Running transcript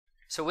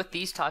So with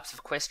these types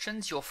of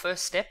questions, your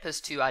first step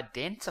is to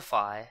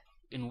identify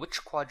in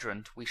which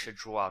quadrant we should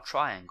draw our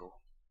triangle.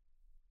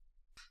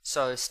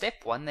 So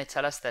step 1, they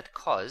tell us that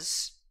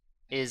cos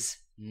is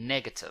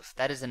negative.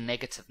 That is a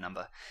negative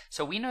number.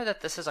 So we know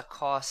that this is a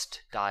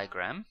cast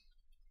diagram,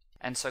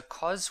 and so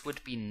cos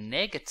would be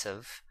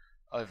negative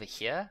over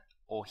here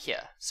or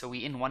here. So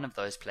we're in one of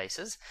those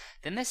places.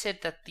 Then they said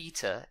that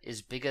theta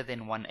is bigger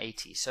than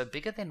 180. So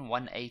bigger than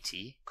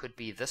 180 could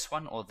be this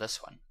one or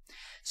this one.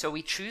 So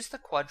we choose the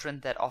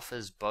quadrant that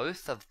offers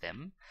both of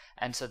them,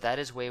 and so that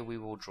is where we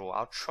will draw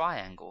our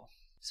triangle.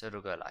 So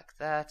it'll go like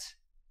that,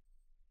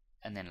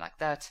 and then like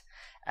that,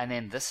 and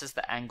then this is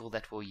the angle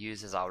that we'll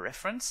use as our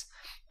reference.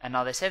 And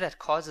now they say that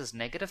cos is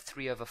negative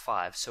 3 over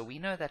 5, so we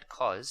know that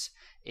cos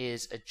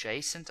is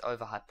adjacent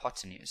over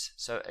hypotenuse.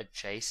 So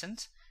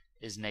adjacent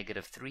is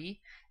negative 3,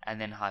 and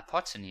then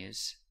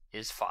hypotenuse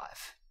is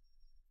 5.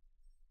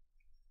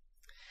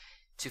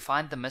 To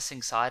find the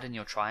missing side in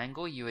your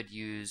triangle, you would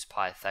use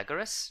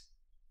Pythagoras.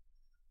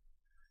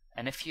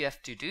 And if you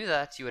have to do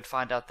that, you would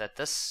find out that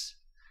this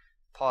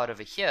part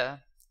over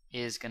here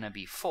is going to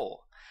be 4,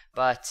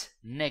 but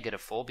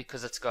negative 4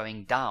 because it's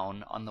going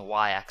down on the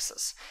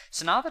y-axis.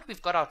 So now that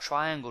we've got our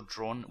triangle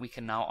drawn, we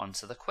can now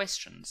answer the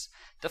questions.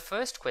 The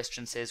first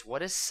question says,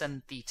 what is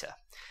sin theta?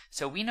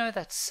 So we know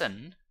that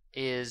sin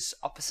is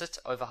opposite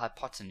over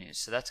hypotenuse.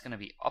 So that's going to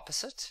be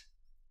opposite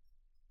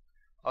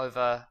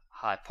over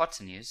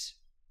hypotenuse,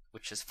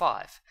 which is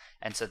 5.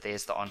 And so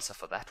there's the answer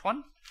for that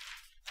one.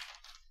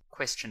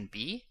 Question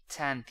B,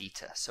 tan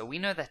theta. So we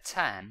know that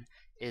tan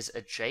is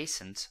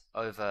adjacent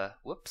over,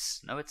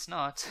 whoops, no it's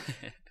not.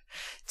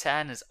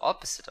 Tan is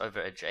opposite over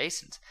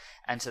adjacent.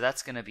 And so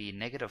that's going to be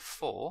negative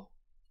 4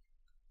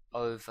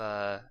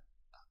 over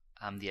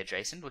the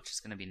adjacent, which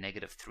is going to be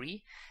negative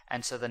 3.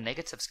 And so the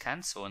negatives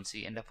cancel, and so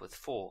you end up with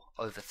 4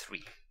 over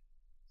 3.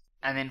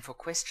 And then for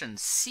question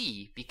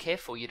C, be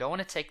careful, you don't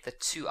want to take the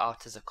 2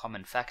 out as a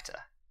common factor.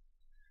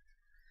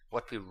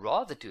 What we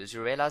rather do is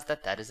we realize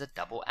that that is a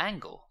double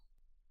angle.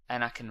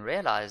 And I can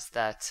realize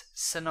that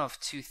sin of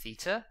 2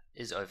 theta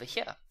is over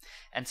here.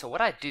 And so what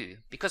I do,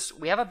 because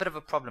we have a bit of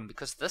a problem,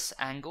 because this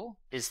angle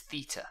is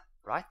theta,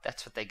 right?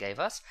 That's what they gave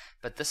us.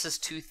 But this is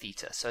 2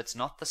 theta, so it's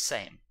not the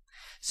same.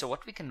 So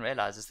what we can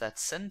realize is that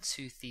sin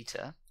 2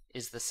 theta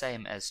is the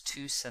same as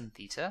 2 sin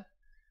theta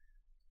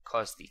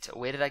cos theta.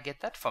 Where did I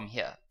get that? From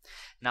here.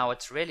 Now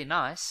what's really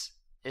nice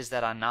is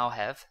that I now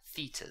have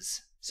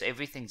thetas. So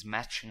everything's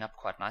matching up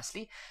quite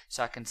nicely.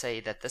 So I can say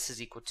that this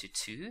is equal to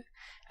 2.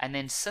 And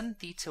then sin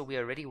theta we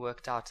already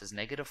worked out as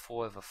negative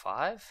 4 over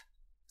 5.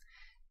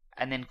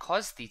 And then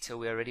cos theta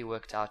we already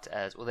worked out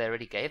as, well, they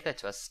already gave that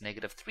to us,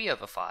 negative 3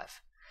 over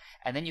 5.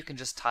 And then you can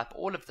just type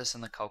all of this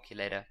in the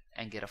calculator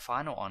and get a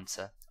final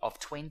answer of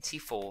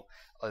 24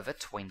 over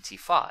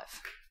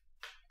 25.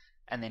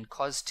 And then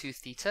cos 2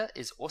 theta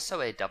is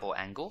also a double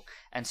angle,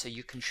 and so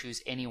you can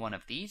choose any one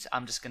of these.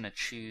 I'm just going to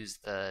choose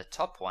the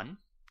top one,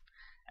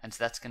 and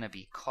so that's going to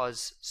be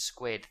cos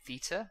squared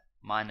theta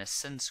minus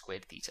sin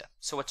squared theta.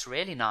 So what's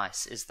really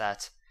nice is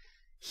that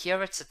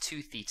here it's a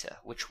 2 theta,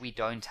 which we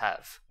don't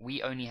have.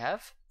 We only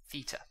have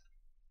theta.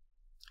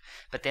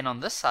 But then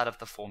on this side of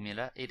the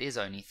formula, it is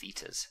only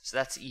thetas. So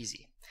that's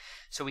easy.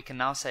 So we can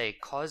now say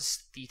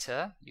cos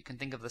theta, you can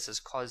think of this as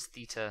cos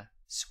theta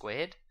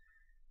squared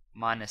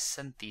minus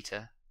sin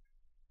theta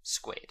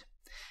squared.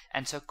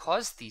 And so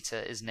cos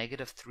theta is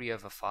negative 3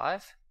 over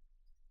 5.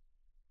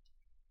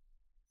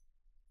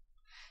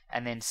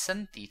 And then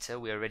sin theta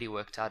we already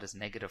worked out as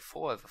negative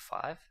 4 over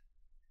 5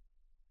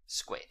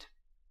 squared.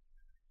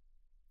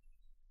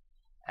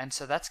 And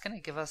so that's going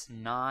to give us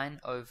 9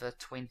 over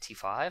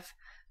 25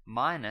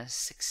 minus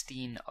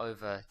 16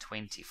 over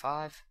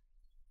 25.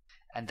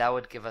 And that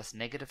would give us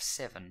negative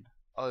 7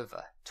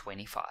 over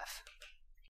 25.